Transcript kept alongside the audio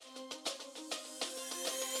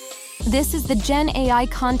This is the GenAI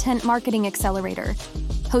Content Marketing Accelerator,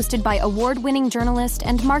 hosted by award-winning journalist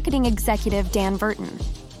and marketing executive Dan Burton.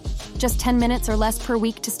 Just 10 minutes or less per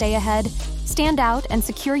week to stay ahead, stand out, and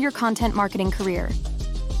secure your content marketing career.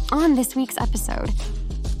 On this week's episode,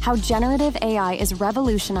 how generative AI is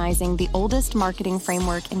revolutionizing the oldest marketing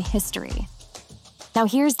framework in history. Now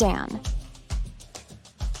here's Dan.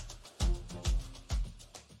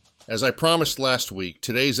 As I promised last week,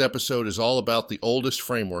 today's episode is all about the oldest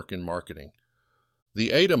framework in marketing.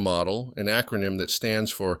 The AIDA model, an acronym that stands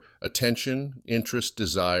for Attention, Interest,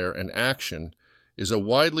 Desire, and Action, is a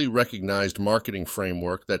widely recognized marketing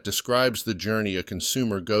framework that describes the journey a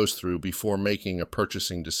consumer goes through before making a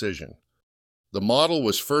purchasing decision. The model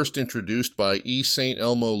was first introduced by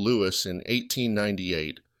Elmo Lewis in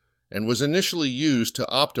 1898 and was initially used to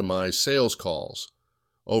optimize sales calls.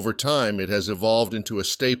 Over time, it has evolved into a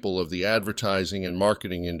staple of the advertising and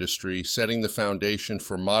marketing industry, setting the foundation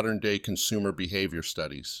for modern-day consumer behavior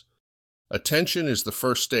studies. Attention is the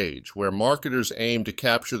first stage, where marketers aim to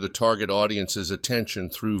capture the target audience's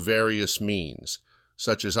attention through various means,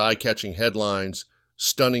 such as eye-catching headlines,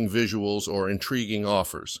 stunning visuals, or intriguing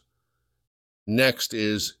offers. Next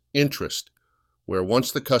is interest, where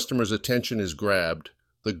once the customer's attention is grabbed,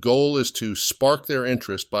 the goal is to spark their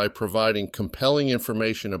interest by providing compelling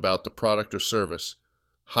information about the product or service,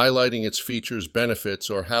 highlighting its features, benefits,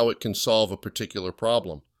 or how it can solve a particular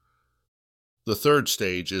problem. The third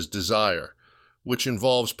stage is desire, which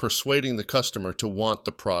involves persuading the customer to want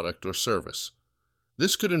the product or service.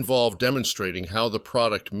 This could involve demonstrating how the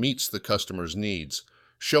product meets the customer's needs,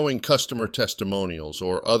 showing customer testimonials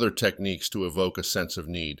or other techniques to evoke a sense of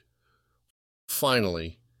need.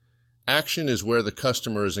 Finally, action is where the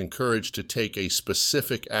customer is encouraged to take a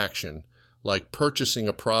specific action, like purchasing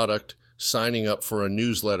a product, signing up for a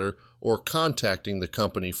newsletter, or contacting the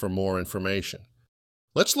company for more information.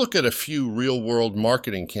 Let's look at a few real-world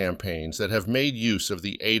marketing campaigns that have made use of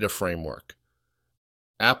the AIDA framework.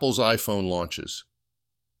 Apple's iPhone launches.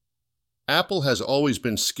 Apple has always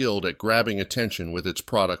been skilled at grabbing attention with its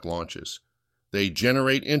product launches. They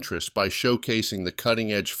generate interest by showcasing the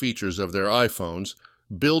cutting-edge features of their iPhones,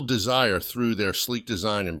 build desire through their sleek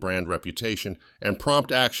design and brand reputation, and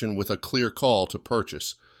prompt action with a clear call to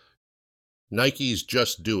purchase. Nike's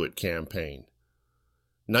Just Do It campaign.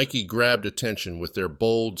 Nike grabbed attention with their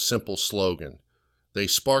bold, simple slogan. They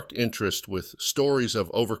sparked interest with stories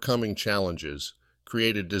of overcoming challenges,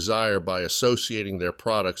 created desire by associating their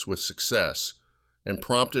products with success, and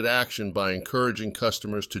prompted action by encouraging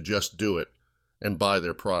customers to just do it and buy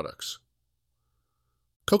their products.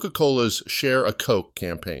 Coca-Cola's Share a Coke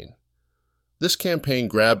campaign. This campaign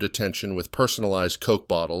grabbed attention with personalized Coke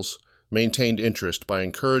bottles, maintained interest by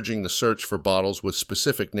encouraging the search for bottles with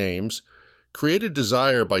specific names, created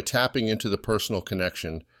desire by tapping into the personal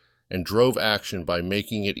connection, and drove action by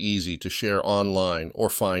making it easy to share online or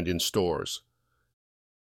find in stores.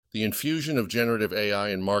 The infusion of generative AI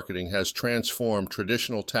in marketing has transformed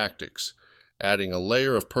traditional tactics, adding a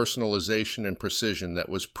layer of personalization and precision that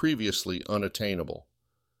was previously unattainable.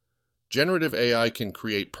 Generative AI can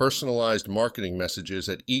create personalized marketing messages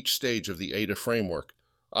at each stage of the AIDA framework,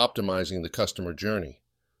 optimizing the customer journey.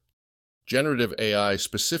 Generative AI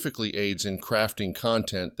specifically aids in crafting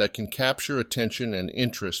content that can capture attention and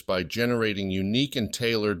interest by generating unique and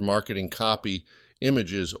tailored marketing copy,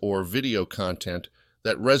 images, or video content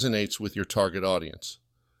that resonates with your target audience.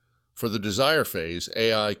 For the desire phase,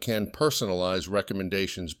 AI can personalize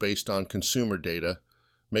recommendations based on consumer data,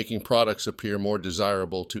 making products appear more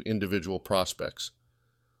desirable to individual prospects.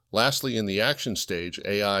 Lastly, in the action stage,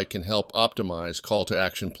 AI can help optimize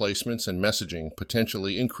call-to-action placements and messaging,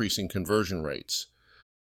 potentially increasing conversion rates.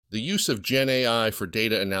 The use of GenAI for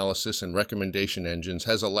data analysis and recommendation engines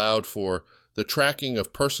has allowed for the tracking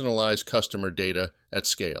of personalized customer data at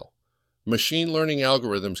scale. Machine learning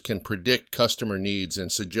algorithms can predict customer needs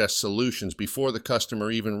and suggest solutions before the customer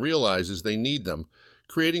even realizes they need them,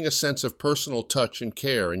 creating a sense of personal touch and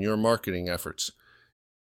care in your marketing efforts.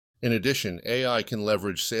 In addition, AI can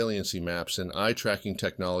leverage saliency maps and eye-tracking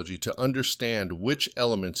technology to understand which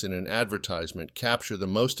elements in an advertisement capture the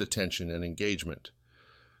most attention and engagement.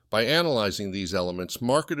 By analyzing these elements,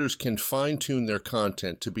 marketers can fine-tune their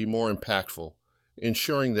content to be more impactful,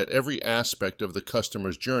 ensuring that every aspect of the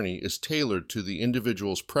customer's journey is tailored to the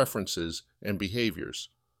individual's preferences and behaviors.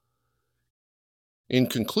 In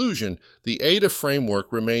conclusion, the AIDA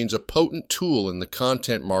framework remains a potent tool in the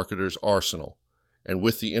content marketer's arsenal. And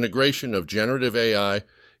with the integration of generative AI,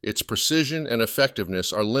 its precision and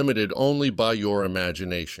effectiveness are limited only by your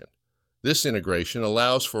imagination. This integration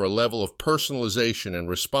allows for a level of personalization and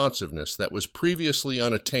responsiveness that was previously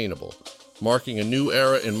unattainable, marking a new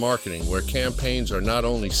era in marketing where campaigns are not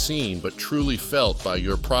only seen but truly felt by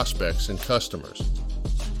your prospects and customers.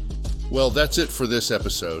 Well, that's it for this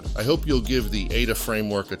episode. I hope you'll give the AIDA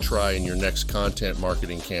framework a try in your next content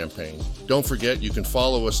marketing campaign. Don't forget, you can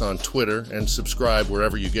follow us on Twitter and subscribe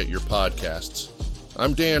wherever you get your podcasts.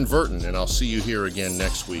 I'm Dan Verton, and I'll see you here again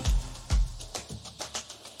next week.